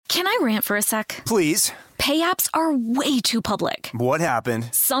Can I rant for a sec? Please. Pay apps are way too public. What happened?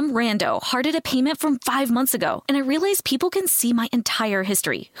 Some rando hearted a payment from 5 months ago, and I realized people can see my entire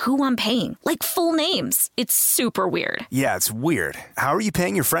history, who I'm paying, like full names. It's super weird. Yeah, it's weird. How are you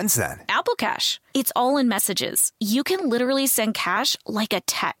paying your friends then? Apple Cash. It's all in messages. You can literally send cash like a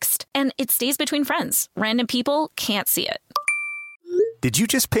text, and it stays between friends. Random people can't see it. Did you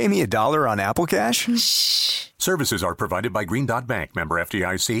just pay me $1 on Apple Cash? Shh. Services are provided by Green Dot Bank. Member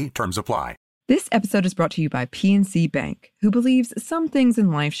FDIC. Terms apply. This episode is brought to you by PNC Bank, who believes some things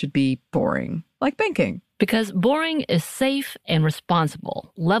in life should be boring, like banking. Because boring is safe and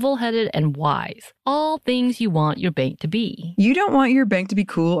responsible, level-headed and wise. All things you want your bank to be. You don't want your bank to be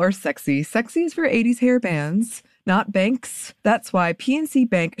cool or sexy. Sexy is for 80s hair bands, not banks. That's why PNC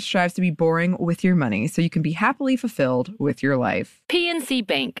Bank strives to be boring with your money so you can be happily fulfilled with your life. PNC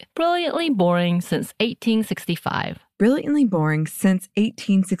Bank, brilliantly boring since 1865. Brilliantly Boring Since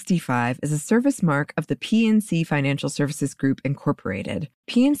 1865 is a service mark of the PNC Financial Services Group, Incorporated.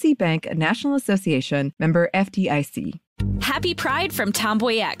 PNC Bank, a National Association, member FDIC. Happy Pride from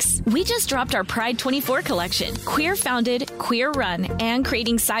Tomboy X. We just dropped our Pride 24 collection. Queer founded, queer run, and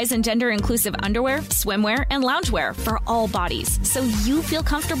creating size and gender inclusive underwear, swimwear, and loungewear for all bodies, so you feel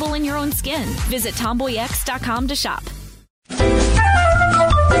comfortable in your own skin. Visit tomboyx.com to shop.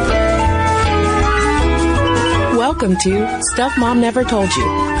 Welcome to Stuff Mom Never Told You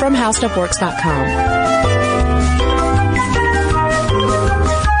from HowStuffWorks.com.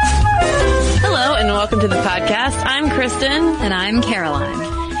 Hello and welcome to the podcast. I'm Kristen. And I'm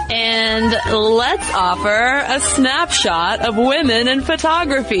Caroline. And let's offer a snapshot of women in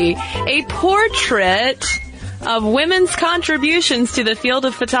photography. A portrait of women's contributions to the field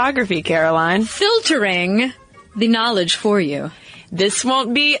of photography, Caroline. Filtering the knowledge for you. This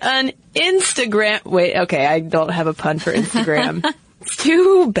won't be an Instagram. Wait, okay, I don't have a pun for Instagram. It's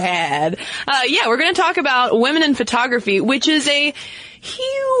too bad. We're going to talk about women in photography, which is a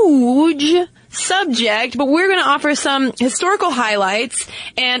huge subject, but we're going to offer some historical highlights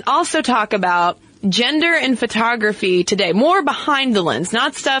and also talk about gender in photography today. More behind the lens,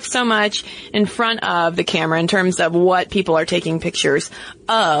 not stuff so much in front of the camera in terms of what people are taking pictures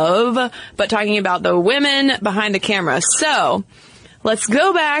of, but talking about the women behind the camera. So, let's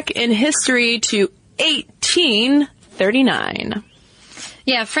go back in history to 1839.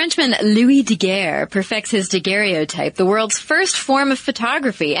 Yeah, Frenchman Louis Daguerre perfects his daguerreotype, the world's first form of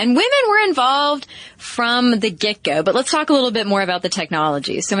photography, and women were involved from the get-go. But let's talk a little bit more about the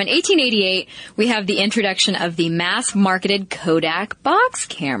technology. So in 1888, we have the introduction of the mass-marketed Kodak box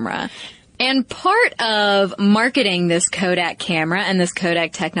camera. And part of marketing this Kodak camera and this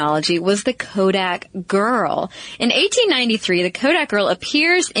Kodak technology was the Kodak Girl. In 1893, the Kodak Girl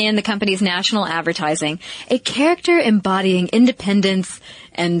appears in the company's national advertising, a character embodying independence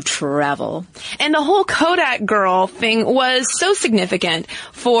and travel. And the whole Kodak Girl thing was so significant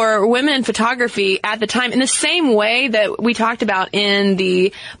for women in photography at the time, in the same way that we talked about in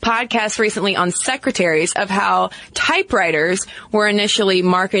the podcast recently on secretaries, of how typewriters were initially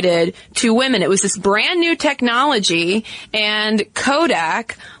marketed to women. It was this brand new technology, and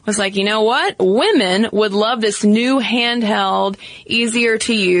Kodak was like, you know what? Women would love this new handheld, easier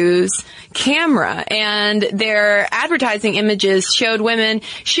to use camera. And their advertising images showed women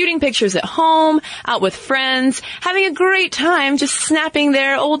shooting pictures at home, out with friends, having a great time just snapping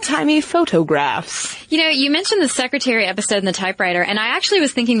their old-timey photographs. You know, you mentioned the secretary episode and the typewriter, and I actually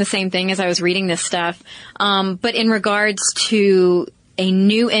was thinking the same thing as I was reading this stuff. But in regards to a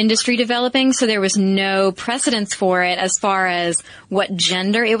new industry developing, so there was no precedence for it as far as what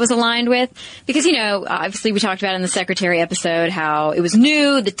gender it was aligned with. Because, you know, obviously we talked about in the secretary episode how it was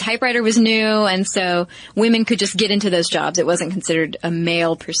new, the typewriter was new, and so women could just get into those jobs. It wasn't considered a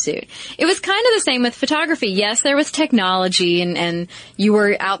male pursuit. It was kind of the same with photography. Yes, there was technology and you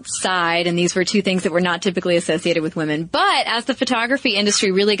were outside, and these were two things that were not typically associated with women. But as the photography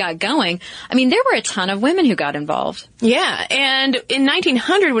industry really got going, I mean, there were a ton of women who got involved. Yeah, and in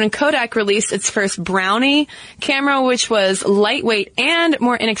 1900, when Kodak released its first Brownie camera, which was lightweight and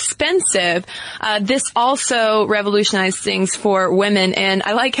more inexpensive, this also revolutionized things for women. And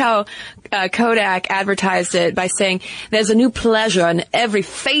I like how Kodak advertised it by saying, there's a new pleasure in every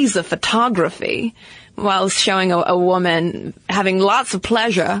phase of photography, while showing a woman having lots of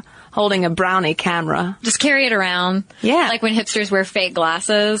pleasure holding a Brownie camera. Just carry it around. Yeah. Like when hipsters wear fake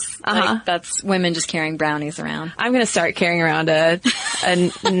glasses. Like that's women just carrying brownies around. I'm going to start carrying around a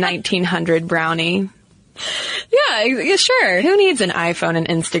 1900 Brownie. Yeah, sure. Who needs an iPhone and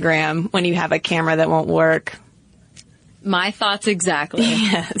Instagram when you have a camera that won't work? My thoughts exactly.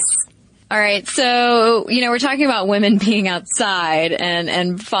 Yes. All right, so, we're talking about women being outside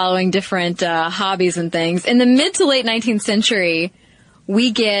and following different hobbies and things. In the mid to late 19th century,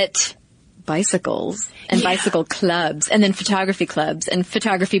 we get bicycles and bicycle clubs, and then photography clubs and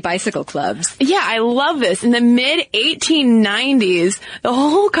photography bicycle clubs. Yeah, I love this. In the mid-1890s, the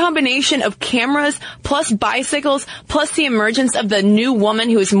whole combination of cameras plus bicycles plus the emergence of the new woman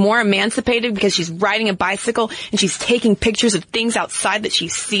who is more emancipated because she's riding a bicycle and she's taking pictures of things outside that she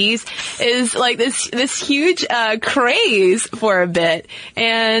sees is like this huge craze for a bit.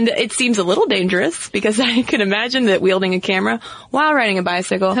 And it seems a little dangerous because I can imagine that wielding a camera while riding a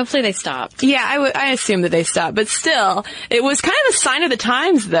bicycle. Hopefully they stopped. Yeah, I assume that they stopped. But still, it was kind of a sign of the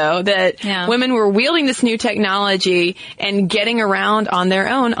times, though, that women were wielding this new technology and getting around on their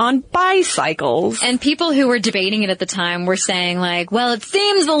own on bicycles. And people who were debating it at the time were saying, like, well, it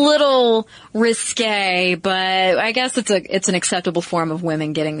seems a little risque, but I guess it's an acceptable form of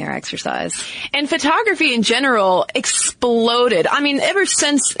women getting their exercise. And photography in general exploded. I mean, ever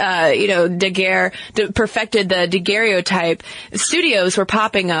since, Daguerre perfected the daguerreotype, studios were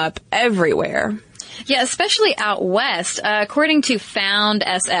popping up everywhere. Yeah, especially out west. According to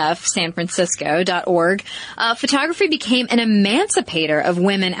foundsfsanfrancisco.org, photography became an emancipator of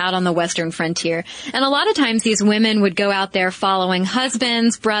women out on the western frontier. And a lot of times these women would go out there following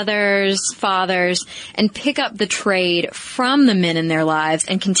husbands, brothers, fathers, and pick up the trade from the men in their lives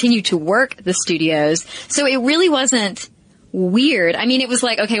and continue to work the studios. So it really wasn't weird. I mean, it was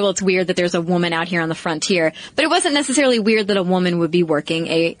like, okay, well, it's weird that there's a woman out here on the frontier, but it wasn't necessarily weird that a woman would be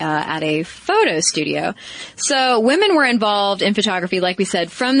working at a photo studio. So women were involved in photography, like we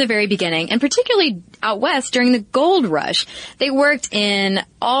said, from the very beginning, and particularly out west during the gold rush. They worked in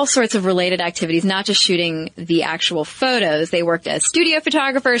all sorts of related activities, not just shooting the actual photos. They worked as studio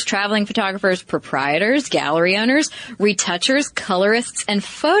photographers, traveling photographers, proprietors, gallery owners, retouchers, colorists, and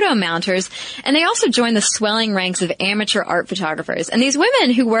photo mounters. And they also joined the swelling ranks of amateur art photographers. And these women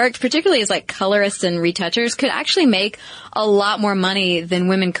who worked particularly as like colorists and retouchers could actually make a lot more money than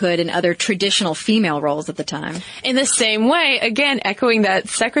women could in other traditional female roles at the time. In the same way, again, echoing that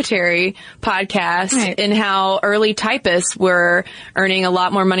Secretary podcast, in how early typists were earning a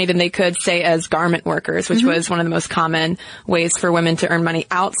lot more money than they could, say, as garment workers, which was one of the most common ways for women to earn money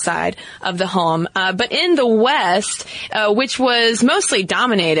outside of the home. But in the West, which was mostly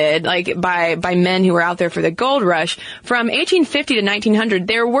dominated like by men who were out there for the gold rush, from 1850 to 1900,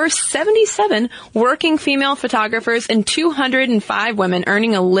 there were 77 working female photographers and 205 women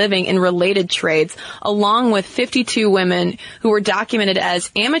earning a living in related trades, along with 52 women who were documented as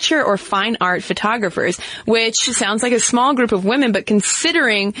amateur or fine art photographers, which sounds like a small group of women, but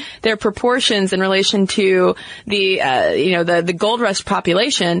considering their proportions in relation to the gold rush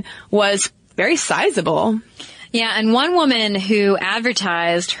population was very sizable. Yeah, and one woman who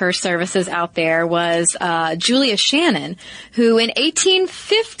advertised her services out there was Julia Shannon, who in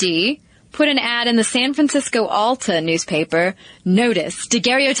 1850 put an ad in the San Francisco Alta newspaper. Notice,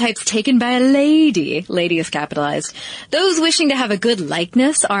 daguerreotypes taken by a lady. Lady is capitalized. Those wishing to have a good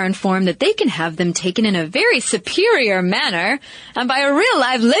likeness are informed that they can have them taken in a very superior manner, and by a real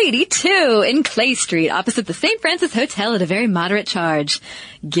live lady, too, in Clay Street, opposite the St. Francis Hotel at a very moderate charge.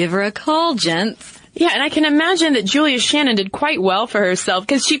 Give her a call, gents. Yeah, and I can imagine that Julia Shannon did quite well for herself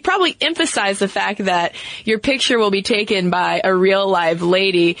because she probably emphasized the fact that your picture will be taken by a real live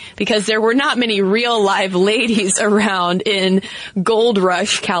lady because there were not many real live ladies around in Gold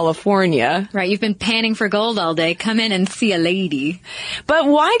Rush, California. Right, you've been panning for gold all day. Come in and see a lady. But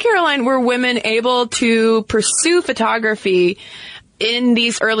why, Caroline, were women able to pursue photography in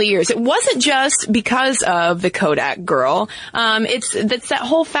these early years? It wasn't just because of the Kodak girl. It's that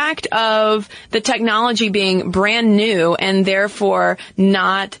whole fact of the technology being brand new and therefore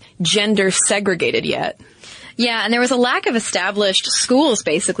not gender segregated yet. Yeah, and there was a lack of established schools,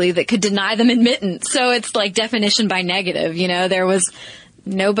 basically, that could deny them admittance. So it's like definition by negative, there was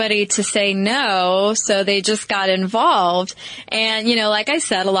nobody to say no, so they just got involved. And, like I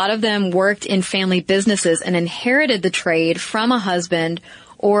said, a lot of them worked in family businesses and inherited the trade from a husband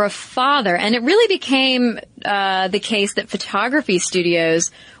or a father. And it really became the case that photography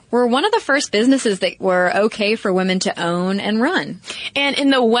studios were one of the first businesses that were okay for women to own and run. And in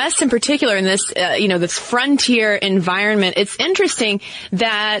the West in particular, in this, this frontier environment, it's interesting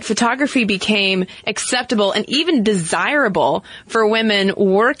that photography became acceptable and even desirable for women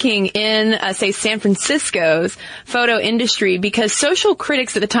working in, say, San Francisco's photo industry because social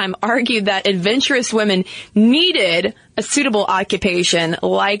critics at the time argued that adventurous women needed a suitable occupation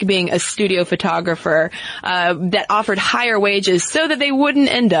like being a studio photographer that offered higher wages so that they wouldn't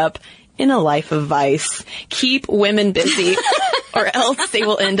end up in a life of vice. Keep women busy or else they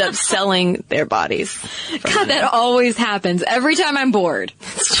will end up selling their bodies. God, that always happens every time I'm bored.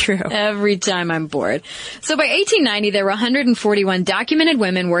 It's true. Every time I'm bored. So by 1890, there were 141 documented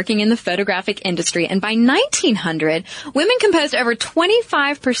women working in the photographic industry. And by 1900, women composed over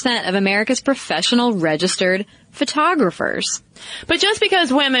 25% of America's professional registered photographers. But just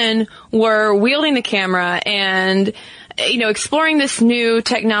because women were wielding the camera and, exploring this new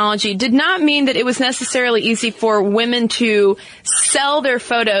technology did not mean that it was necessarily easy for women to sell their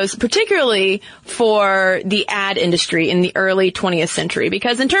photos, particularly for the ad industry in the early 20th century.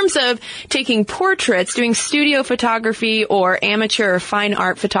 Because in terms of taking portraits, doing studio photography or amateur or fine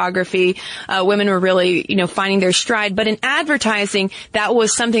art photography, women were really, finding their stride. But in advertising, that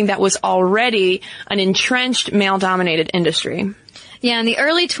was something that was already an entrenched male-dominated industry. Yeah, in the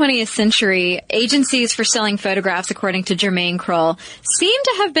early 20th century, agencies for selling photographs, according to Germaine Kroll, seem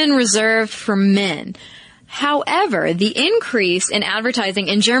to have been reserved for men. However, the increase in advertising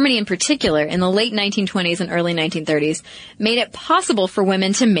in Germany in particular in the late 1920s and early 1930s made it possible for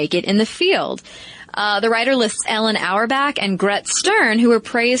women to make it in the field. The writer lists Ellen Auerbach and Gret Stern, who were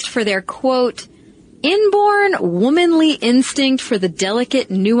praised for their, quote, inborn womanly instinct for the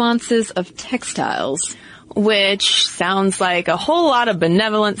delicate nuances of textiles. Which sounds like a whole lot of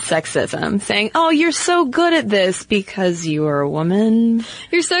benevolent sexism, saying, oh, you're so good at this because you are a woman.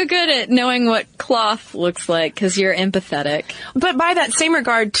 You're so good at knowing what cloth looks like because you're empathetic. But by that same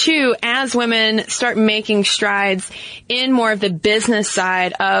regard, too, as women start making strides in more of the business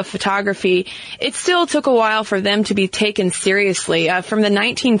side of photography, it still took a while for them to be taken seriously. From the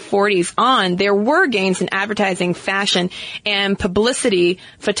 1940s on, there were gains in advertising, fashion, and publicity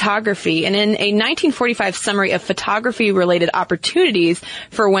photography. And in a 1945 summary of photography-related opportunities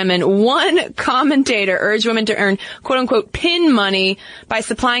for women, one commentator urged women to earn, quote-unquote, pin money by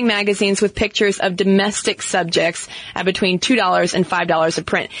supplying magazines with pictures of domestic subjects at between $2 and $5 a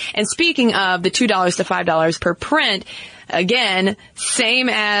print. And speaking of the $2 to $5 per print, again, same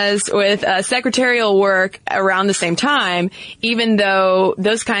as with secretarial work around the same time, even though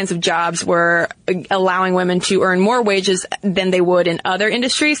those kinds of jobs were allowing women to earn more wages than they would in other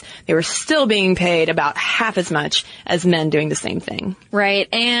industries, they were still being paid about half as much as men doing the same thing. Right.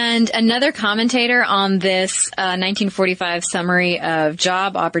 And another commentator on this 1945 summary of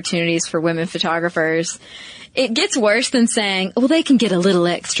job opportunities for women photographers, it gets worse than saying, well, they can get a little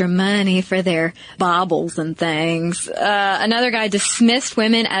extra money for their baubles and things. Another guy dismissed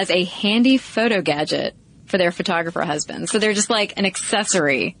women as a handy photo gadget for their photographer husbands. So they're just like an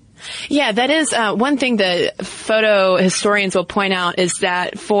accessory. Yeah, that is one thing that photo historians will point out is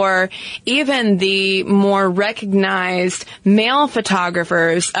that for even the more recognized male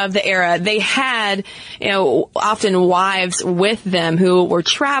photographers of the era, they had, often wives with them who were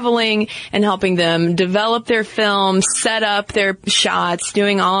traveling and helping them develop their films, set up their shots,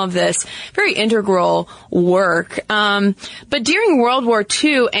 doing all of this very integral work. But during World War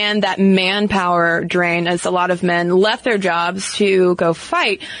II and that manpower drain, as a lot of men left their jobs to go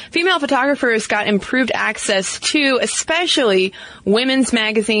fight, female photographers got improved access to especially women's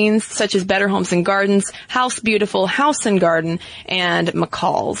magazines such as Better Homes and Gardens, House Beautiful, House and Garden, and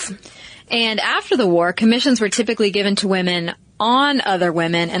McCall's. And after the war, commissions were typically given to women on other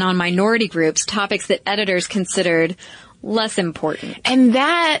women and on minority groups, topics that editors considered less important. And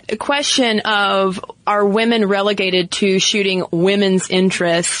that question of are women relegated to shooting women's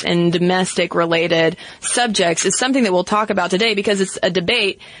interests and domestic related subjects is something that we'll talk about today because it's a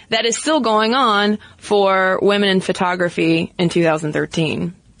debate that is still going on for women in photography in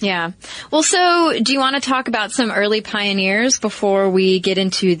 2013. Yeah. Well, so do you want to talk about some early pioneers before we get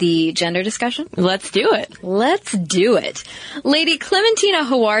into the gender discussion? Let's do it. Let's do it. Lady Clementina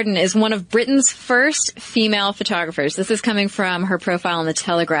Hawarden is one of Britain's first female photographers. This is coming from her profile in The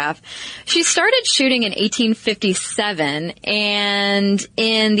Telegraph. She started shooting in 1857, and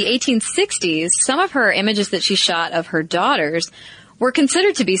in the 1860s, some of her images that she shot of her daughters were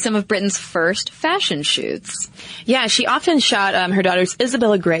considered to be some of Britain's first fashion shoots. Yeah, she often shot her daughters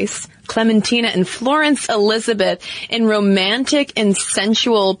Isabella Grace, Clementina, and Florence Elizabeth in romantic and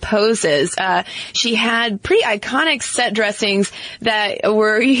sensual poses. She had pretty iconic set dressings that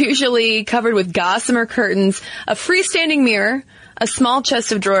were usually covered with gossamer curtains, a freestanding mirror, a small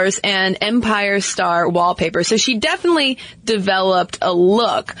chest of drawers, and Empire Star wallpaper. So she definitely developed a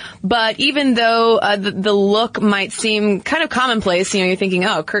look. But even though the look might seem kind of commonplace, you're thinking,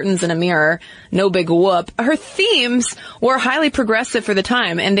 oh, curtains and a mirror, no big whoop. Her themes were highly progressive for the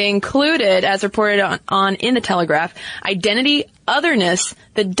time, and they included, as reported on in The Telegraph, identity, otherness,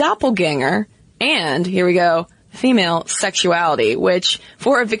 the doppelganger, and, here we go, female sexuality, which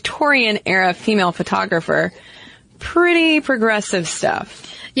for a Victorian-era female photographer, pretty progressive stuff.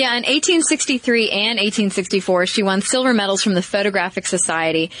 Yeah, in 1863 and 1864, she won silver medals from the Photographic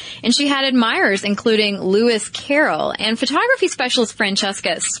Society, and she had admirers including Lewis Carroll and photography specialist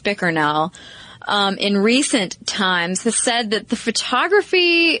Francesca Spickernell. In recent times has said that the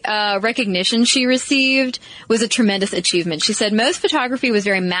photography recognition she received was a tremendous achievement. She said most photography was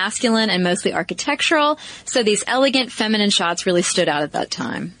very masculine and mostly architectural, so these elegant feminine shots really stood out at that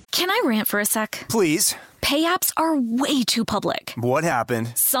time. Can I rant for a sec? Please. Pay apps are way too public. What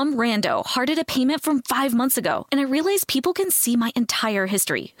happened? Some rando hearted a payment from 5 months ago, and I realized people can see my entire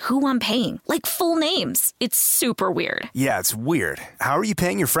history, who I'm paying, like full names. It's super weird. Yeah, it's weird. How are you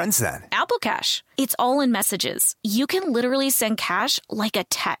paying your friends then? Apple Cash. It's all in messages. You can literally send cash like a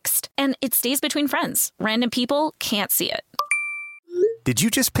text, and it stays between friends. Random people can't see it. Did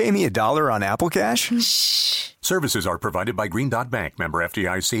you just pay me $1 on Apple Cash? Shh. Services are provided by Green Dot Bank, member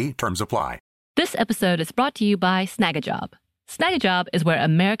FDIC. Terms apply. This episode is brought to you by Snagajob. Snagajob is where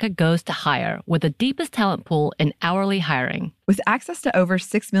America goes to hire, with the deepest talent pool in hourly hiring. With access to over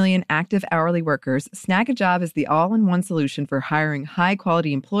 6 million active hourly workers, Snagajob is the all-in-one solution for hiring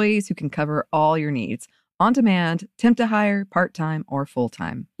high-quality employees who can cover all your needs. On demand, temp to hire, part-time, or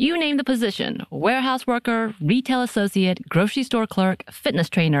full-time. You name the position: warehouse worker, retail associate, grocery store clerk, fitness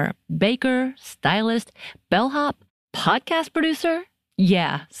trainer, baker, stylist, bellhop, podcast producer.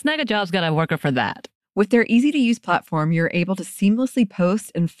 Yeah, Snagajob's got a worker for that. With their easy-to-use platform, you're able to seamlessly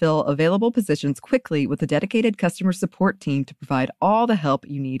post and fill available positions quickly with a dedicated customer support team to provide all the help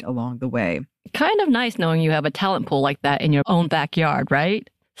you need along the way. Kind of nice knowing you have a talent pool like that in your own backyard, right?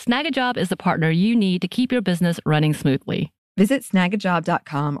 Snagajob is the partner you need to keep your business running smoothly. Visit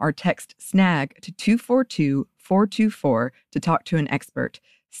snagajob.com or text SNAG to 242-424 to talk to an expert.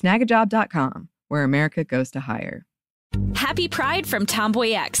 Snagajob.com, where America goes to hire. Happy Pride from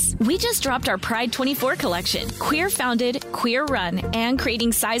Tomboy X. We just dropped our Pride 24 collection. Queer founded, queer run, and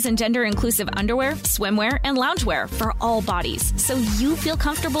creating size and gender inclusive underwear, swimwear, and loungewear for all bodies, so you feel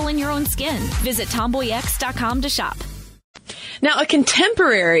comfortable in your own skin. Visit tomboyx.com to shop. Now, a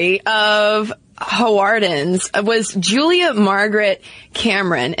contemporary of Howarden's was Julia Margaret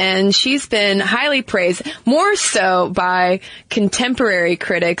Cameron, and she's been highly praised, more so by contemporary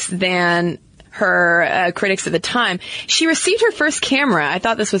critics than her critics at the time. She received her first camera, I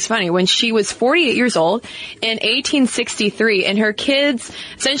thought this was funny, when she was 48 years old in 1863, and her kids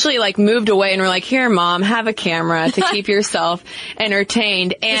essentially moved away and were like, here, Mom, have a camera to keep yourself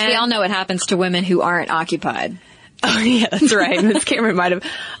entertained. And we all know what happens to women who aren't occupied. Oh, yeah, that's right. Miss Cameron might have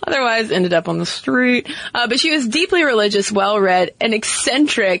otherwise ended up on the street. But she was deeply religious, well-read, and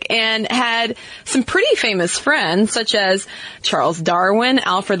eccentric, and had some pretty famous friends, such as Charles Darwin,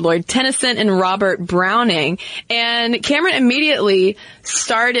 Alfred Lloyd Tennyson, and Robert Browning. And Cameron immediately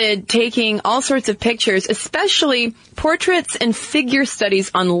started taking all sorts of pictures, especially portraits and figure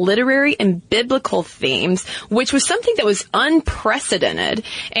studies on literary and biblical themes, which was something that was unprecedented.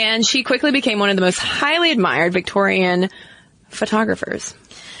 And she quickly became one of the most highly admired Victorian photographers.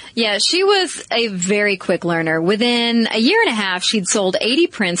 Yeah, she was a very quick learner. Within a year and a half, she'd sold 80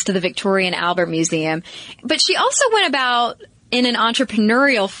 prints to the Victoria and Albert Museum. But she also went about in an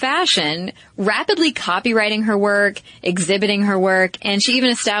entrepreneurial fashion, rapidly copywriting her work, exhibiting her work, and she even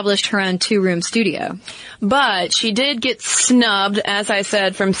established her own 2-room studio. But she did get snubbed, as I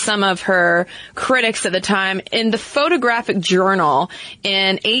said, from some of her critics at the time. In the Photographic Journal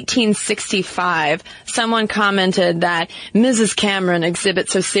in 1865, someone commented that Mrs. Cameron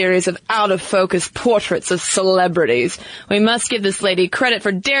exhibits a series of out-of-focus portraits of celebrities. We must give this lady credit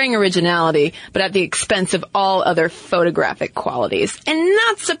for daring originality, but at the expense of all other photographic qualities. And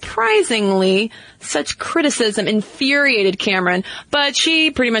not surprisingly, such criticism infuriated Cameron, but she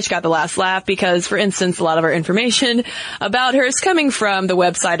pretty much got the last laugh because, for instance, a lot of our information about her is coming from the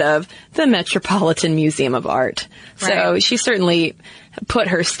website of the Metropolitan Museum of Art. Right. So she certainly put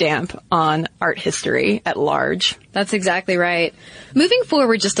her stamp on art history at large. That's exactly right. Moving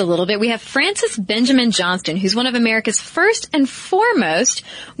forward just a little bit, we have Frances Benjamin Johnston, who's one of America's first and foremost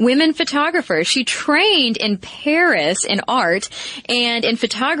women photographers. She trained in Paris in art and in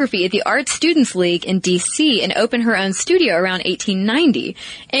photography at the Art Students League in D.C. and opened her own studio around 1890.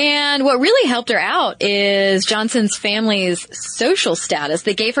 And what really helped her out is Johnston's family's social status.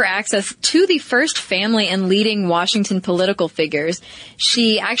 They gave her access to the first family and leading Washington political figures.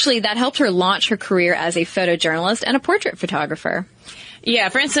 That helped her launch her career as a photojournalist and a portrait photographer. Yeah,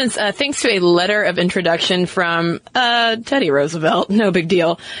 for instance, thanks to a letter of introduction from Teddy Roosevelt, no big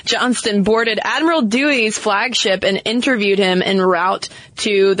deal, Johnston boarded Admiral Dewey's flagship and interviewed him en route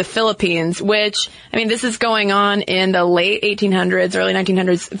to the Philippines, which, I mean, this is going on in the late 1800s, early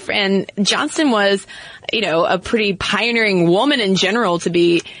 1900s, and Johnston was, you know, a pretty pioneering woman in general to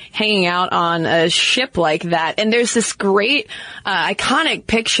be hanging out on a ship like that. And there's this great, iconic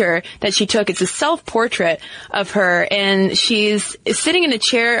picture that she took. It's a self-portrait of her, and she's sitting in a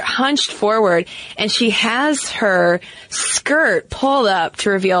chair, hunched forward, and she has her skirt pulled up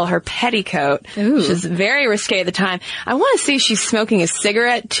to reveal her petticoat, which is very risque at the time. I want to say she's smoking a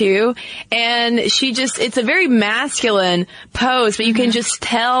cigarette, too, and it's a very masculine pose, but you can just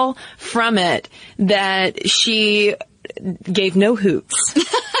tell from it that she gave no hoots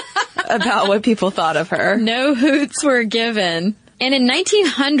about what people thought of her. No hoots were given. And in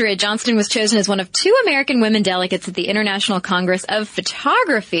 1900, Johnston was chosen as one of 2 American women delegates at the International Congress of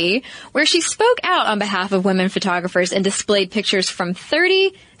Photography, where she spoke out on behalf of women photographers and displayed pictures from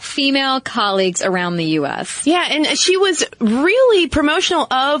 30 female colleagues around the U.S. Yeah, and she was really promotional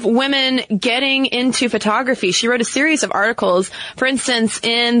of women getting into photography. She wrote a series of articles, for instance,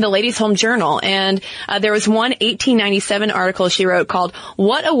 in the Ladies' Home Journal, and there was one 1897 article she wrote called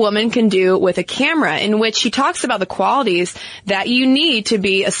What a Woman Can Do with a Camera, in which she talks about the qualities that you need to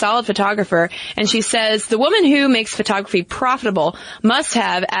be a solid photographer, and she says, the woman who makes photography profitable must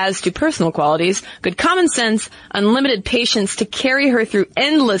have, as to personal qualities, good common sense, unlimited patience to carry her through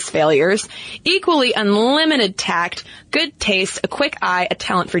endless failures, equally unlimited tact, good taste, a quick eye, a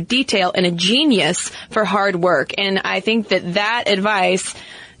talent for detail, and a genius for hard work. And I think that advice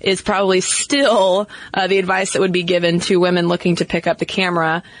is probably still the advice that would be given to women looking to pick up the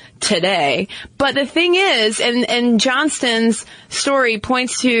camera today. But the thing is, and Johnston's story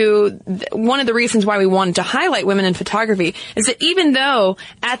points to one of the reasons why we wanted to highlight women in photography, is that even though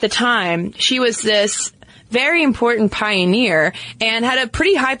at the time she was this very important pioneer and had a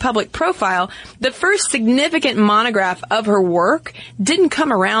pretty high public profile, the first significant monograph of her work didn't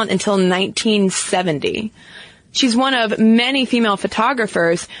come around until 1970. She's one of many female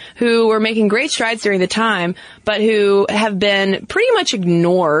photographers who were making great strides during the time, but who have been pretty much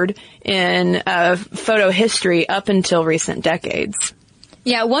ignored in photo history up until recent decades.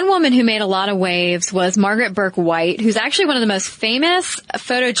 Yeah, one woman who made a lot of waves was Margaret Burke White, who's actually one of the most famous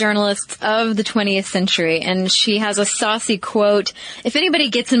photojournalists of the 20th century. And she has a saucy quote, "If anybody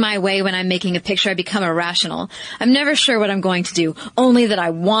gets in my way when I'm making a picture, I become irrational. I'm never sure what I'm going to do, only that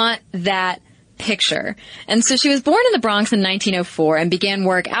I want that picture." And so she was born in the Bronx in 1904 and began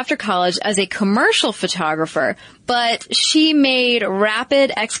work after college as a commercial photographer, but she made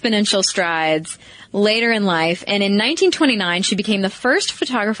rapid exponential strides later in life. And in 1929, she became the first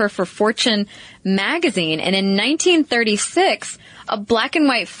photographer for Fortune magazine. And in 1936, a black and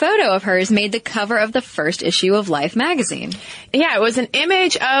white photo of hers made the cover of the first issue of Life magazine. Yeah, it was an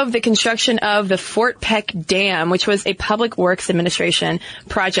image of the construction of the Fort Peck Dam, which was a public works administration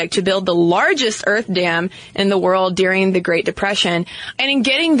project to build the largest earth dam in the world during the Great Depression. And in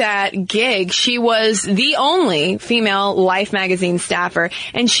getting that gig, she was the only female Life magazine staffer,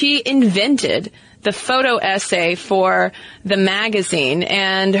 and she invented the photo essay for the magazine,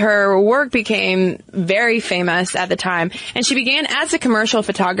 and her work became very famous at the time. And she began as a commercial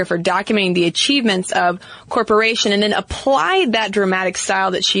photographer documenting the achievements of corporation, and then applied that dramatic style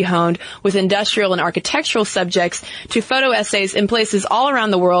that she honed with industrial and architectural subjects to photo essays in places all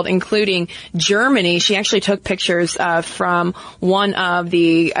around the world, including Germany. She actually took pictures from one of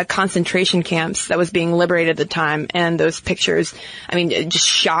the concentration camps that was being liberated at the time, and those pictures, I mean, it just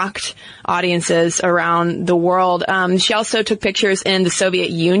shocked audiences around the world. She also took pictures in the Soviet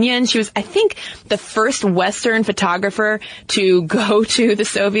Union. She was, I think, the first Western photographer to go to the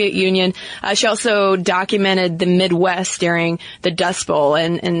Soviet Union. She also documented the Midwest during the Dust Bowl,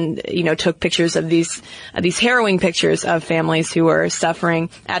 and you know, took pictures of these harrowing pictures of families who were suffering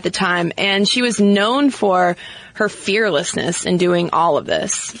at the time. And she was known for her fearlessness in doing all of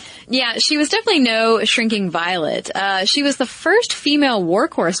this. Yeah, she was definitely no shrinking violet. She was the first female war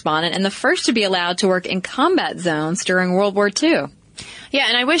correspondent and the first to be allowed to work in combat zones during World War II. Yeah,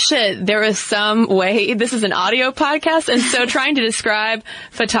 and I wish that there was some way, this is an audio podcast, and so trying to describe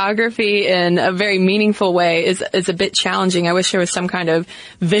photography in a very meaningful way is a bit challenging. I wish there was some kind of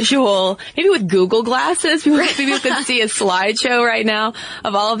visual, maybe with Google glasses, people could see a slideshow right now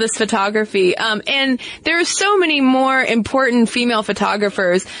of all of this photography. And there are so many more important female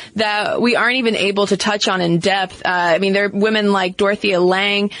photographers that we aren't even able to touch on in depth. I mean, there are women like Dorothea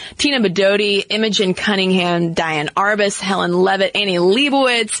Lange, Tina Beddoe, Imogen Cunningham, Diane Arbus, Helen Levitt, Annie Annie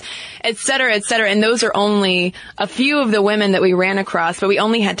Leibovitz, et cetera, et cetera. And those are only a few of the women that we ran across, but we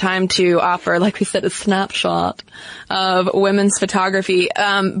only had time to offer, like we said, a snapshot of women's photography.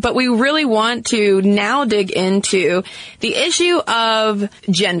 But we really want to now dig into the issue of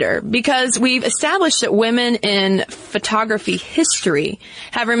gender, because we've established that women in photography history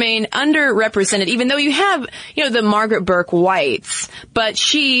have remained underrepresented, even though you have, the Margaret Burke Whites, but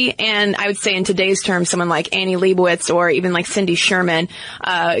she, and I would say in today's terms, someone like Annie Leibovitz or even like Cindy Sherman,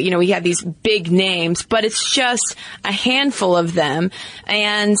 we have these big names, but it's just a handful of them.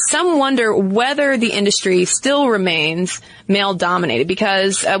 And some wonder whether the industry still remains male dominated,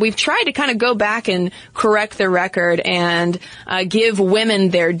 because we've tried to kind of go back and correct the record and give women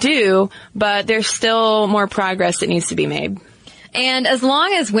their due, but there's still more progress that needs to be made. And as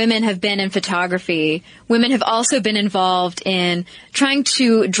long as women have been in photography, women have also been involved in trying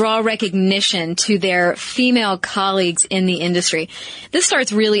to draw recognition to their female colleagues in the industry. This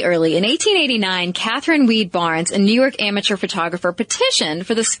starts really early. In 1889, Catherine Weed Barnes, a New York amateur photographer, petitioned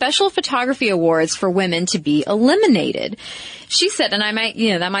for the Special Photography Awards for women to be eliminated. She said, and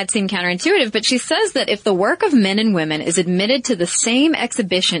that might seem counterintuitive, but she says that if the work of men and women is admitted to the same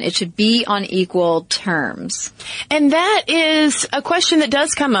exhibition, it should be on equal terms. And that is a question that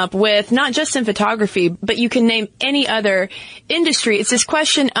does come up with not just in photography, but you can name any other industry. It's this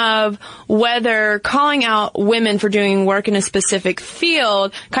question of whether calling out women for doing work in a specific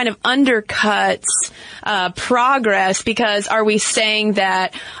field kind of undercuts progress, because are we saying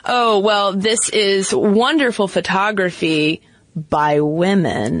that, this is wonderful photography by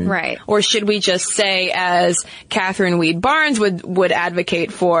women. Right. Or should we just say, as Catherine Weed Barnes would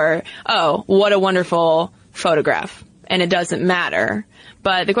advocate for, what a wonderful photograph, and it doesn't matter.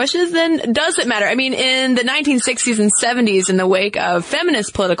 But the question is then, does it matter? I mean, in the 1960s and 70s, in the wake of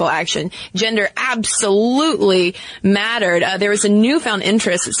feminist political action, gender absolutely mattered. There was a newfound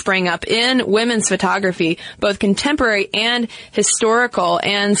interest that sprang up in women's photography, both contemporary and historical.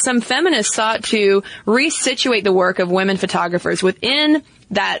 And some feminists sought to resituate the work of women photographers within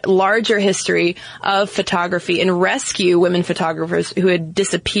that larger history of photography and rescue women photographers who had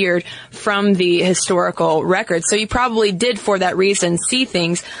disappeared from the historical record. So you probably did, for that reason, see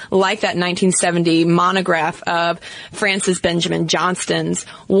things like that 1970 monograph of Frances Benjamin Johnston's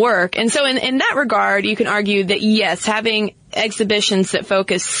work. And so in that regard, you can argue that, yes, having exhibitions that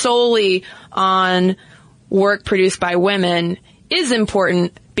focus solely on work produced by women is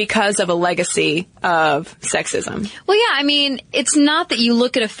important because of a legacy of sexism. Well, yeah, I mean, it's not that you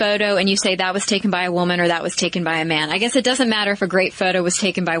look at a photo and you say that was taken by a woman or that was taken by a man. I guess it doesn't matter if a great photo was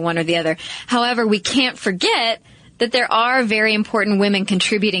taken by one or the other. However, we can't forget that there are very important women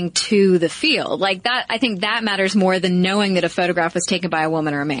contributing to the field. Like that, I think that matters more than knowing that a photograph was taken by a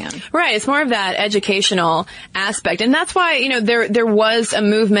woman or a man. Right. It's more of that educational aspect. And that's why, there was a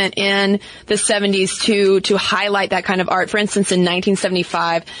movement in the 70s to highlight that kind of art. For instance, in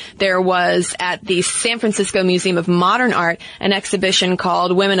 1975, there was at the San Francisco Museum of Modern Art an exhibition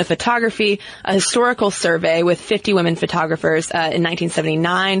called Women of Photography, a historical survey with 50 women photographers in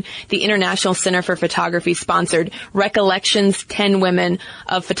 1979. The International Center for Photography sponsored Recollections 10 Women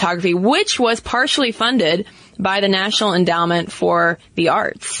of Photography, which was partially funded by the National Endowment for the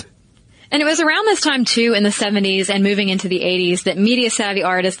Arts. And it was around this time, too, in the 70s and moving into the 80s, that media-savvy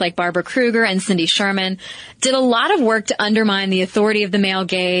artists like Barbara Kruger and Cindy Sherman did a lot of work to undermine the authority of the male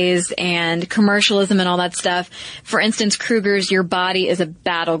gaze and commercialism and all that stuff. For instance, Kruger's Your Body is a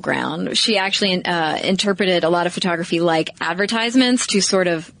Battleground. She actually interpreted a lot of photography like advertisements to sort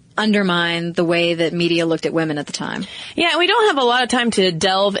of undermine the way that media looked at women at the time. Yeah, we don't have a lot of time to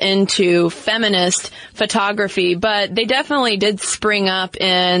delve into feminist photography, but they definitely did spring up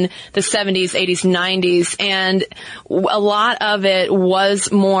in the 70s, 80s, 90s, and a lot of it was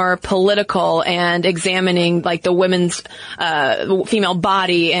more political and examining like the women's female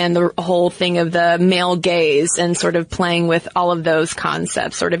body and the whole thing of the male gaze and sort of playing with all of those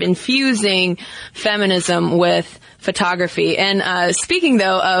concepts, sort of infusing feminism with photography. And speaking,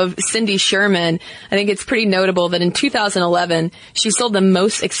 though, of Cindy Sherman, I think it's pretty notable that in 2011, she sold the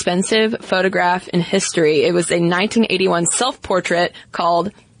most expensive photograph in history. It was a 1981 self-portrait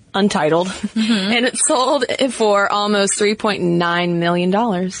called Untitled, and it sold for almost $3.9 million.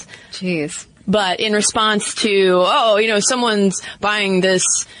 Jeez. But in response to, someone's buying this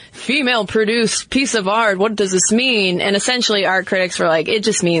female-produced piece of art, what does this mean? And essentially art critics were like, it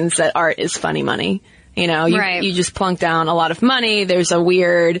just means that art is funny money. Right. You just plunk down a lot of money. There's a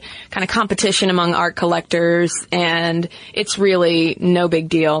weird kind of competition among art collectors, and it's really no big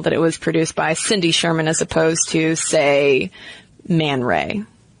deal that it was produced by Cindy Sherman as opposed to, say, Man Ray.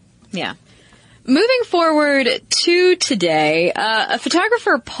 Yeah. Moving forward to today, a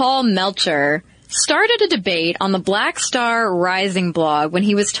photographer, Paul Melcher, started a debate on the Black Star Rising blog when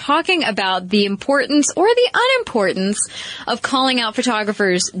he was talking about the importance or the unimportance of calling out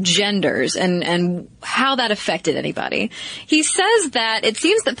photographers' genders and how that affected anybody. He says that it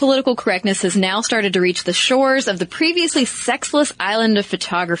seems that political correctness has now started to reach the shores of the previously sexless island of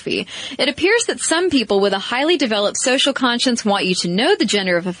photography. It appears that some people with a highly developed social conscience want you to know the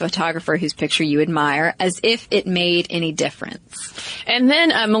gender of a photographer whose picture you admire, as if it made any difference. And then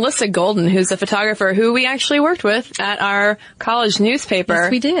Melissa Golden, who's a photographer who we actually worked with at our college newspaper.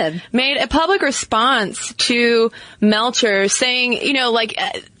 Yes, we did. Made a public response to Melcher saying,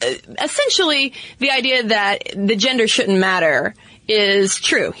 essentially the idea that the gender shouldn't matter is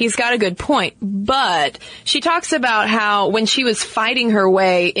true. He's got a good point. But she talks about how when she was fighting her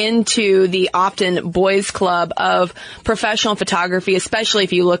way into the often boys' club of professional photography, especially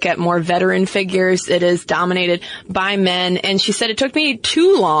if you look at more veteran figures, it is dominated by men. And she said it took me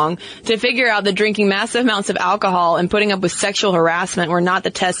too long to figure out that drinking massive amounts of alcohol and putting up with sexual harassment were not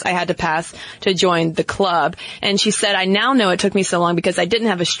the tests I had to pass to join the club. And she said, I now know it took me so long because I didn't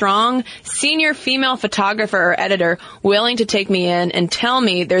have a strong senior female photographer or editor willing to take me in and tell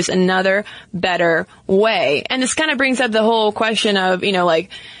me there's another better way. And this kind of brings up the whole question of,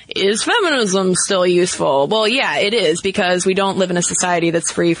 is feminism still useful? Well, yeah, it is, because we don't live in a society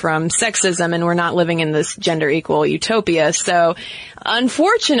that's free from sexism, and we're not living in this gender equal utopia. So,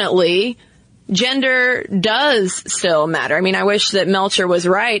 unfortunately, gender does still matter. I mean, I wish that Melcher was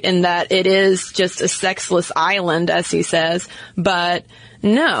right in that it is just a sexless island, as he says, but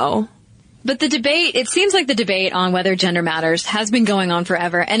no. But it seems like the debate on whether gender matters has been going on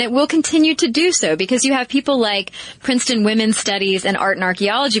forever, and it will continue to do so, because you have people like Princeton Women's Studies and Art and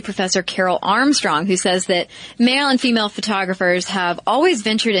Archaeology professor Carol Armstrong, who says that male and female photographers have always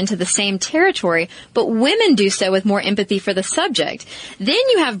ventured into the same territory, but women do so with more empathy for the subject. Then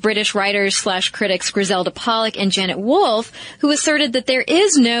you have British writers/critics Griselda Pollock and Janet Wolfe, who asserted that there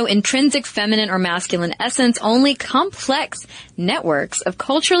is no intrinsic feminine or masculine essence, only complex networks of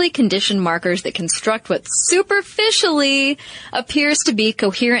culturally conditioned markers that construct what superficially appears to be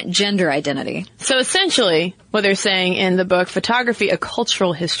coherent gender identity. So essentially, what they're saying in the book Photography, A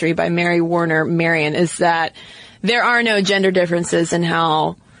Cultural History by Mary Warner Marion is that there are no gender differences in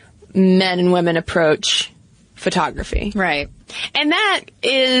how men and women approach photography. Right. And that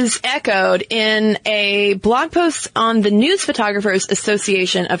is echoed in a blog post on the News Photographers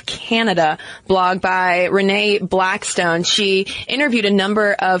Association of Canada blog by Renee Blackstone. She interviewed a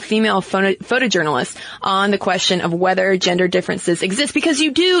number of female photojournalists on the question of whether gender differences exist, because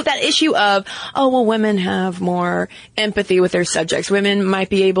you do that issue of, women have more empathy with their subjects. Women might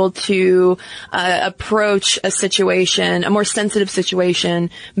be able to approach a situation, a more sensitive situation,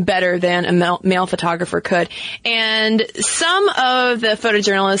 better than a male photographer could. And some of the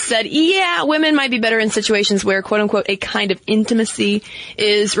photojournalists said, women might be better in situations where, quote unquote, a kind of intimacy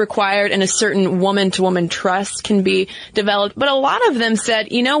is required and a certain woman-to-woman trust can be developed. But a lot of them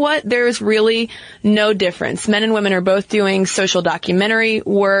said, you know what, there's really no difference. Men and women are both doing social documentary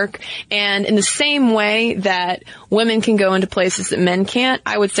work, and in the same way that women can go into places that men can't,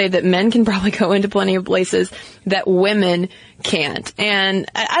 I would say that men can probably go into plenty of places that women can't. And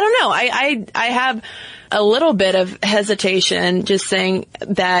I don't know, I have a little bit of hesitation just saying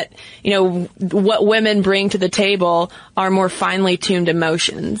that, what women bring to the table are more finely tuned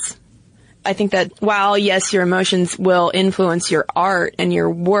emotions. I think that while, yes, your emotions will influence your art and your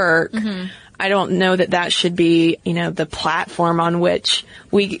work, I don't know that that should be, the platform on which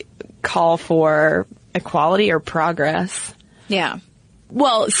we call for equality or progress. Yeah.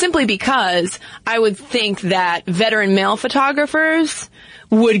 Well, simply because I would think that veteran male photographers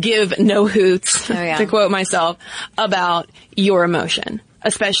would give no hoots, to quote myself, about your emotion,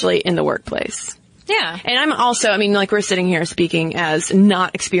 especially in the workplace. Yeah. And I'm also, we're sitting here speaking as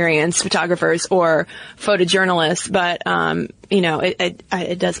not experienced photographers or photojournalists, but,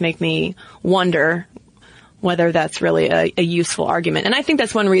 it does make me wonder whether that's really a useful argument. And I think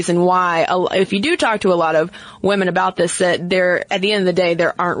that's one reason why, if you do talk to a lot of women about this, that at the end of the day,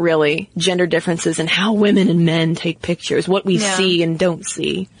 there aren't really gender differences in how women and men take pictures, what we see and don't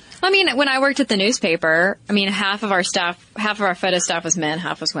see. When I worked at the newspaper, half of our photo staff was men,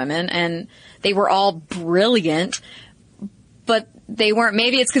 half was women, and they were all brilliant, but they weren't,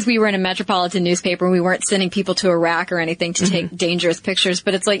 maybe it's because we were in a metropolitan newspaper and we weren't sending people to Iraq or anything to take dangerous pictures,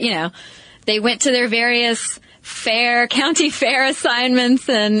 but it's like, they went to their various county fair assignments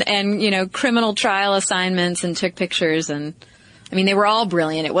and criminal trial assignments and took pictures, and I mean, they were all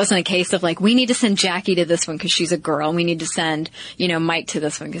brilliant. It wasn't a case of like, we need to send Jackie to this one because she's a girl, and we need to send, Mike to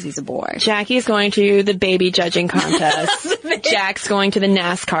this one because he's a boy. Jackie's going to the baby judging contest. Jack's going to the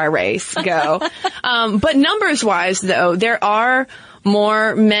NASCAR race. Go. But numbers-wise, though, there are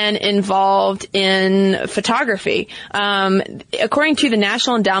more men involved in photography. According to the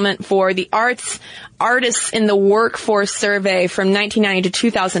National Endowment for the Arts, Artists in the Workforce Survey from 1990 to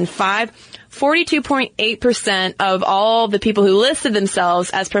 2005, 42.8% of all the people who listed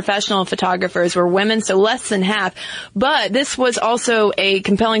themselves as professional photographers were women, so less than half. But this was also a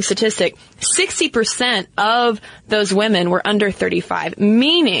compelling statistic. 60% of those women were under 35,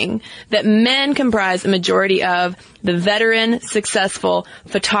 meaning that men comprise a majority of the veteran, successful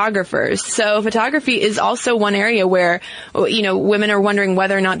photographers. So photography is also one area where, women are wondering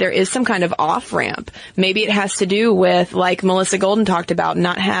whether or not there is some kind of off-ramp. Maybe it has to do with, like Melissa Golden talked about,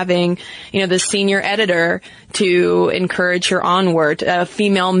 not having, the senior editor to encourage her onward, a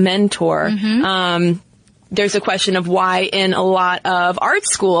female mentor. Mm-hmm. There's a question of why in a lot of art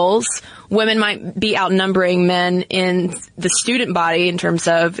schools, women might be outnumbering men in the student body in terms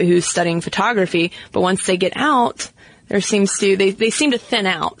of who's studying photography, but once they get out, they seem to thin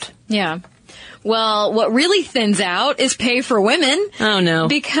out. Yeah. Well, what really thins out is pay for women. Oh, no.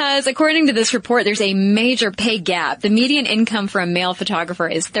 Because according to this report, there's a major pay gap. The median income for a male photographer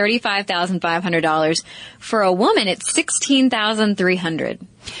is $35,500. For a woman, it's $16,300.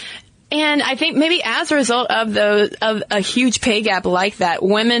 And I think maybe as a result of a huge pay gap like that,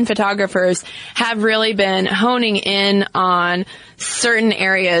 women photographers have really been honing in on certain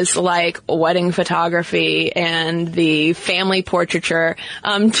areas like wedding photography and the family portraiture,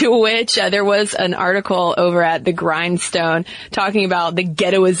 to which there was an article over at The Grindstone talking about the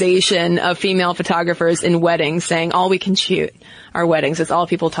ghettoization of female photographers in weddings, saying all we can shoot are weddings. It's all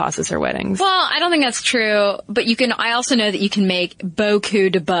people toss us are weddings. Well, I don't think that's true, but I also know that you can make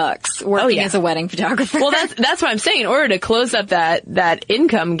beaucoup de bucks working as a wedding photographer. Well, that's what I'm saying. In order to close up that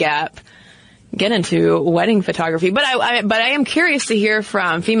income gap, get into wedding photography. But I am curious to hear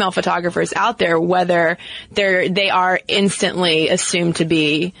from female photographers out there whether they are instantly assumed to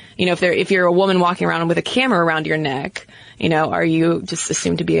be, if you're a woman walking around with a camera around your neck, are you just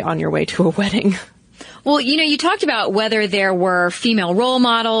assumed to be on your way to a wedding? Well, you talked about whether there were female role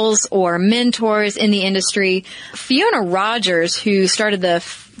models or mentors in the industry. Fiona Rogers, who started the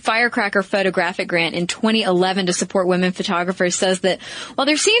Firecracker Photographic Grant in 2011 to support women photographers, says that while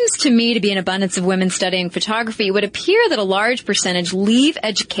there seems to me to be an abundance of women studying photography, it would appear that a large percentage leave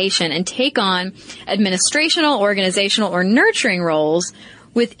education and take on administrational, organizational, or nurturing roles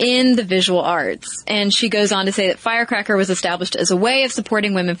within the visual arts. And she goes on to say that Firecracker was established as a way of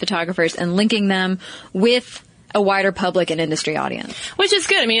supporting women photographers and linking them with a wider public and industry audience. Which is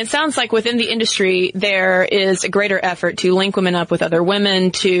good. I mean, it sounds like within the industry there is a greater effort to link women up with other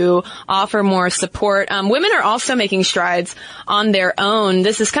women, to offer more support. Women are also making strides on their own.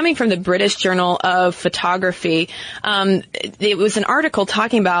 This is coming from the British Journal of Photography. It was an article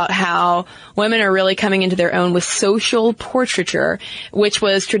talking about how women are really coming into their own with social portraiture, which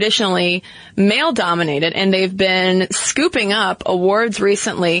was traditionally male-dominated, and they've been scooping up awards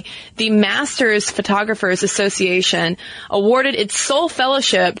recently. The Masters Photographers Association awarded its sole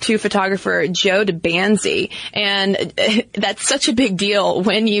fellowship to photographer Joe DeBanzi, and that's such a big deal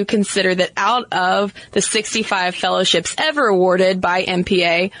when you consider that out of the 65 fellowships ever awarded by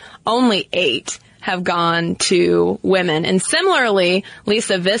MPA, only 8 have gone to women. And similarly,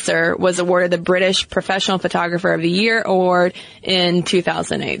 Lisa Visser was awarded the British Professional Photographer of the Year award in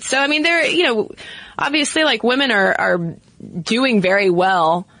 2008. So, I mean, obviously, like, women are doing very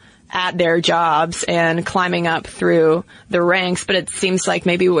well at their jobs and climbing up through the ranks, but it seems like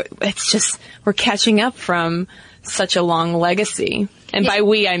maybe it's just we're catching up from such a long legacy. And by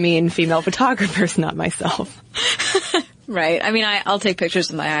we, I mean female photographers, not myself. Right. I mean, I'll take pictures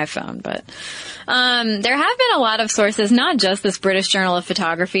with my iPhone, but there have been a lot of sources, not just this British Journal of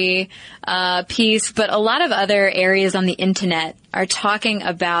Photography piece, but a lot of other areas on the internet are talking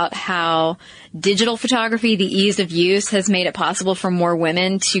about how digital photography, the ease of use, has made it possible for more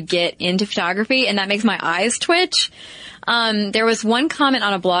women to get into photography, and that makes my eyes twitch. There was one comment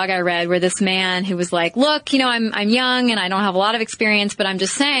on a blog I read where this man who was like, look, I'm young and I don't have a lot of experience, but I'm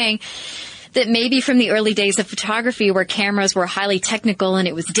just saying that maybe from the early days of photography where cameras were highly technical and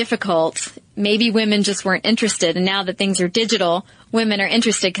it was difficult, maybe women just weren't interested. And now that things are digital, women are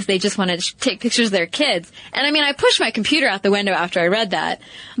interested because they just want to take pictures of their kids. And I mean, I pushed my computer out the window after I read that.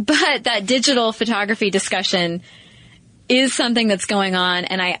 But that digital photography discussion is something that's going on.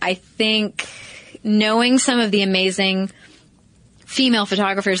 And I think knowing some of the amazing female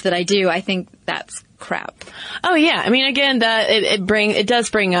photographers that I do, I think that's crap. Oh yeah. I mean, again, it does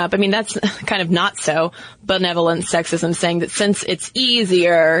bring up, I mean, that's kind of not so benevolent sexism, saying that since it's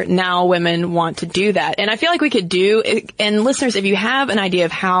easier, now women want to do that. And I feel like we could do, and listeners, if you have an idea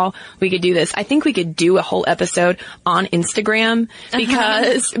of how we could do this, I think we could do a whole episode on Instagram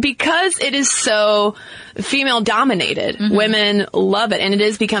because it is so female dominated. Mm-hmm. Women love it, and it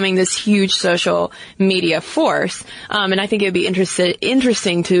is becoming this huge social media force. And I think it would be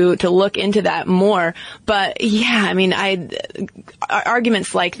interesting to look into that more. But yeah, I mean,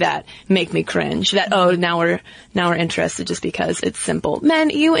 arguments like that make me cringe. That, oh, now we're interested just because it's simple. Men,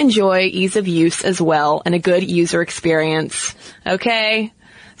 you enjoy ease of use as well and a good user experience. Okay?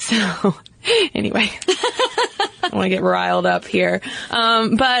 So, anyway. I want to get riled up here.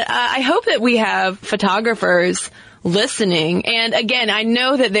 But I hope that we have photographers listening. And again, I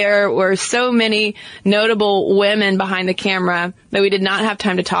know that there were so many notable women behind the camera that we did not have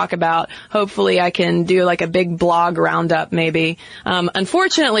time to talk about. Hopefully I can do like a big blog roundup maybe.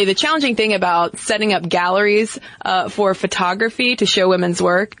 Unfortunately, the challenging thing about setting up galleries for photography to show women's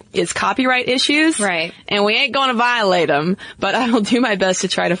work is copyright issues. Right. And we ain't going to violate them, but I will do my best to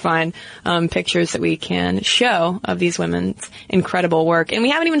try to find pictures that we can show of these women's incredible work. And we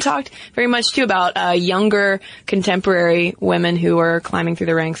haven't even talked very much too about younger contemporary women who are climbing through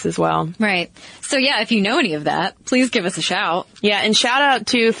the ranks as well. Right. So yeah, if you know any of that, please give us a shout. Yeah, and shout out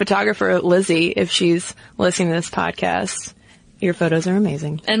to photographer Lizzie if she's listening to this podcast. Your photos are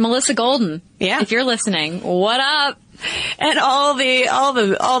amazing. And Melissa Golden. Yeah. If you're listening, what up? And all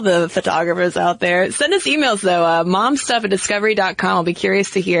the photographers out there. Send us emails though, momstuff@discovery.com. I'll be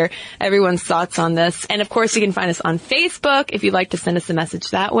curious to hear everyone's thoughts on this. And of course you can find us on Facebook if you'd like to send us a message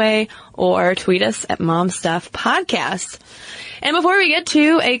that way, or tweet us at momstuffpodcast. And before we get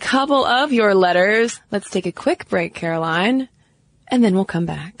to a couple of your letters, let's take a quick break, Caroline, and then we'll come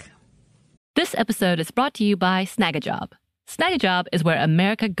back. This episode is brought to you by Snagajob. Snagajob is where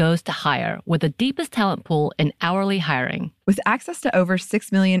America goes to hire, with the deepest talent pool in hourly hiring. With access to over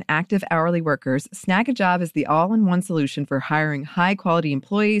 6 million active hourly workers, Snagajob is the all-in-one solution for hiring high-quality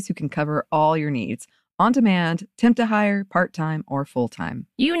employees who can cover all your needs. On demand, temp to hire, part-time, or full-time.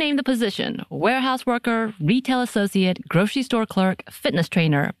 You name the position: warehouse worker, retail associate, grocery store clerk, fitness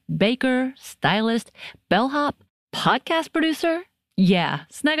trainer, baker, stylist, bellhop, podcast producer. Yeah,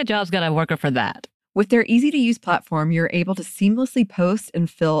 Snagajob's got a worker for that. With their easy-to-use platform, you're able to seamlessly post and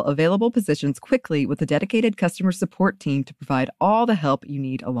fill available positions quickly with a dedicated customer support team to provide all the help you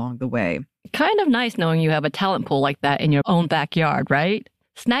need along the way. Kind of nice knowing you have a talent pool like that in your own backyard, right?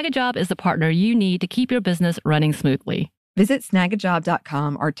 Snagajob is the partner you need to keep your business running smoothly. Visit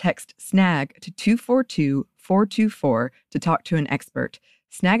snagajob.com or text SNAG to 242-424 to talk to an expert.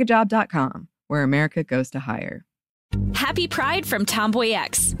 Snagajob.com, where America goes to hire. Happy Pride from Tomboy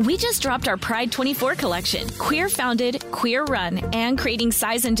X. We just dropped our Pride 24 collection. Queer founded, queer run, and creating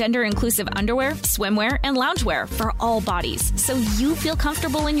size and gender inclusive underwear, swimwear, and loungewear for all bodies, so you feel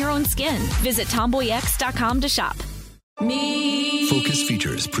comfortable in your own skin. Visit tomboyx.com to shop. Focus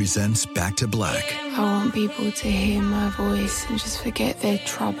Features presents Back to Black. I want people to hear my voice and just forget their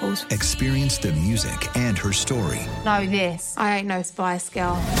troubles. Experience the music and her story. Know this, I ain't no Spice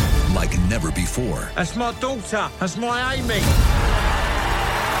Girl. Like never before. That's my daughter. That's my Amy.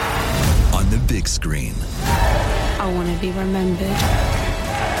 On the big screen. I want to be remembered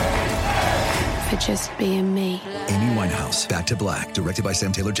for just being me. Amy Winehouse, Back to Black, directed by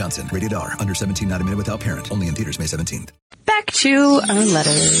Sam Taylor Johnson. Rated R, under 17, not a minute without parent. Only in theaters May 17th. Back to our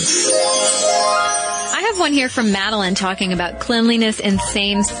letters. I have one here from Madeline talking about cleanliness in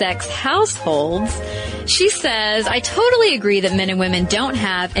same-sex households. She says, I totally agree that men and women don't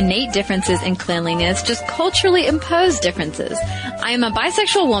have innate differences in cleanliness, just culturally imposed differences. I am a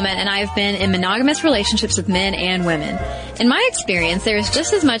bisexual woman and I have been in monogamous relationships with men and women. In my experience, there is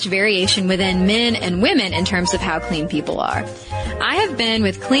just as much variation within men and women in terms of how clean people are. I have been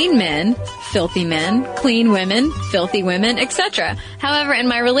with clean men, filthy men, clean women, filthy women, etc. However, in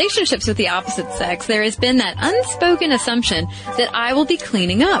my relationships with the opposite sex, there has been that unspoken assumption that I will be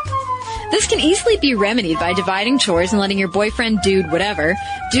cleaning up. This can easily be remedied by dividing chores and letting your boyfriend, dude, whatever,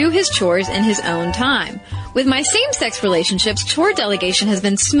 do his chores in his own time. With my same-sex relationships, chore delegation has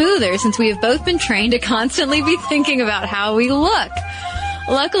been smoother since we have both been trained to constantly be thinking about how we look.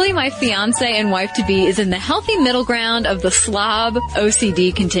 Luckily, my fiancé and wife-to-be is in the healthy middle ground of the slob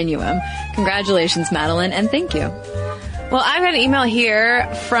OCD continuum. Congratulations, Madeline, and thank you. Well, I've got an email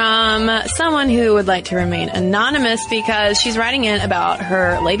here from someone who would like to remain anonymous because she's writing in about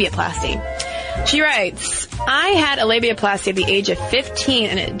her labiaplasty. She writes, I had a labiaplasty at the age of 15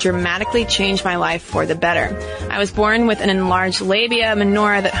 and it dramatically changed my life for the better. I was born with an enlarged labia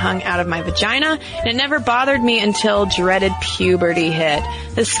minora that hung out of my vagina, and it never bothered me until dreaded puberty hit.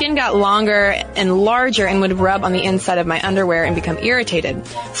 The skin got longer and larger and would rub on the inside of my underwear and become irritated.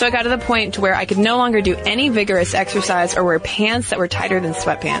 So I got to the point to where I could no longer do any vigorous exercise or wear pants that were tighter than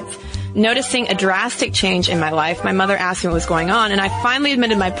sweatpants. Noticing a drastic change in my life, my mother asked me what was going on, and I finally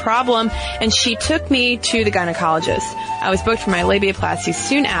admitted my problem, and she took me to the gynecologist. I was booked for my labiaplasty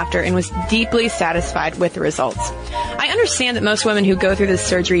soon after and was deeply satisfied with the results. I understand that most women who go through this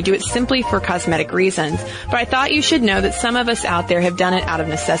surgery do it simply for cosmetic reasons, but I thought you should know that some of us out there have done it out of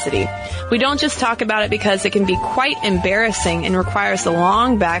necessity. We don't just talk about it because it can be quite embarrassing and requires a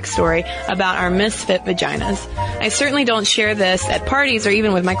long backstory about our misfit vaginas. I certainly don't share this at parties or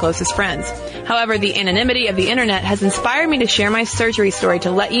even with my closest friends. However, the anonymity of the internet has inspired me to share my surgery story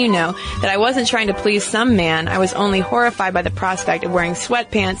to let you know that I wasn't trying to please some man. I was only horrified by the prospect of wearing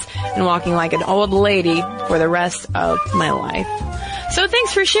sweatpants and walking like an old lady for the rest of my life. So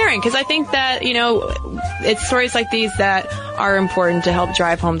thanks for sharing, because I think that, you know, it's stories like these that are important to help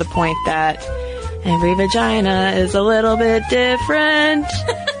drive home the point that every vagina is a little bit different.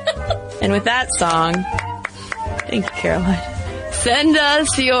 And with that song, thank you, Caroline. Send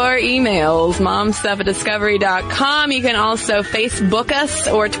us your emails, momstuff@discovery.com. You can also Facebook us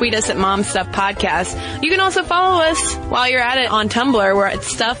or tweet us at momstuffpodcast. You can also follow us while you're at it on Tumblr. We're at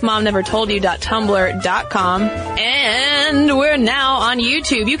stuffmomnevertoldyou.tumblr.com. And we're now on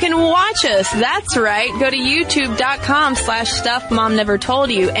YouTube. You can watch us. That's right. Go to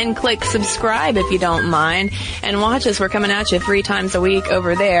youtube.com/stuffmomnevertoldyou and click subscribe if you don't mind. And watch us. We're coming at you 3 times a week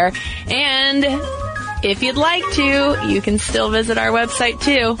over there. And if you'd like to, you can still visit our website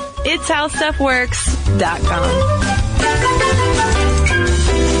too. It's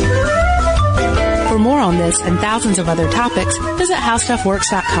howstuffworks.com. For more on this and thousands of other topics, visit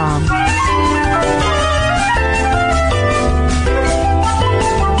howstuffworks.com.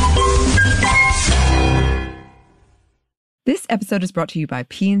 This episode is brought to you by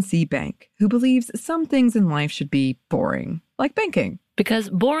PNC Bank, who believes some things in life should be boring, like banking. Because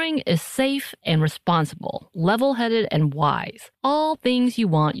boring is safe and responsible, level-headed and wise. All things you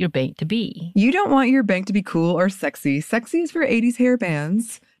want your bank to be. You don't want your bank to be cool or sexy. Sexy is for 80s hair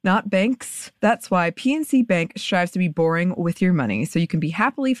bands, not banks. That's why PNC Bank strives to be boring with your money so you can be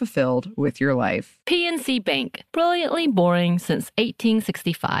happily fulfilled with your life. PNC Bank, brilliantly boring since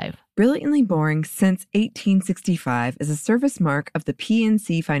 1865. Brilliantly Boring Since 1865 is a service mark of the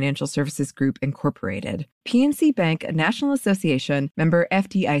PNC Financial Services Group, Incorporated. PNC Bank, a National Association, member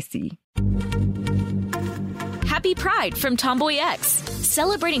FDIC. Happy Pride from Tomboy X,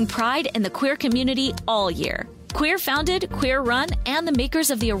 celebrating pride in the queer community all year. Queer founded, queer run, and the makers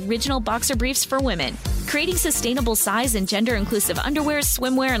of the original boxer briefs for women, creating sustainable size and gender inclusive underwear,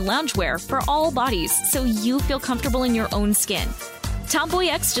 swimwear, and loungewear for all bodies so you feel comfortable in your own skin. Tomboy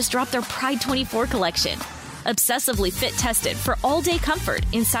X just dropped their Pride 24 collection. Obsessively fit tested for all-day comfort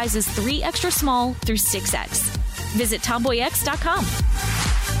in sizes 3 extra small through 6X. Visit tomboyx.com.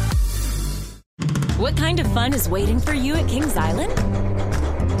 What kind of fun is waiting for you at Kings Island?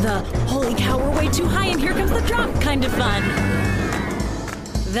 The holy cow, we're way too high and here comes the drop kind of fun.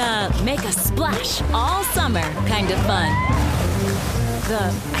 The make a splash all summer kind of fun.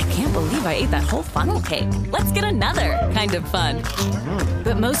 The I can't believe I ate that whole funnel cake. Let's get another kind of fun.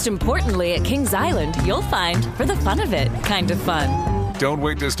 But most importantly, at Kings Island, you'll find for the fun of it kind of fun. Don't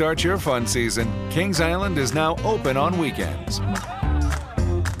wait to start your fun season. Kings Island is now open on weekends.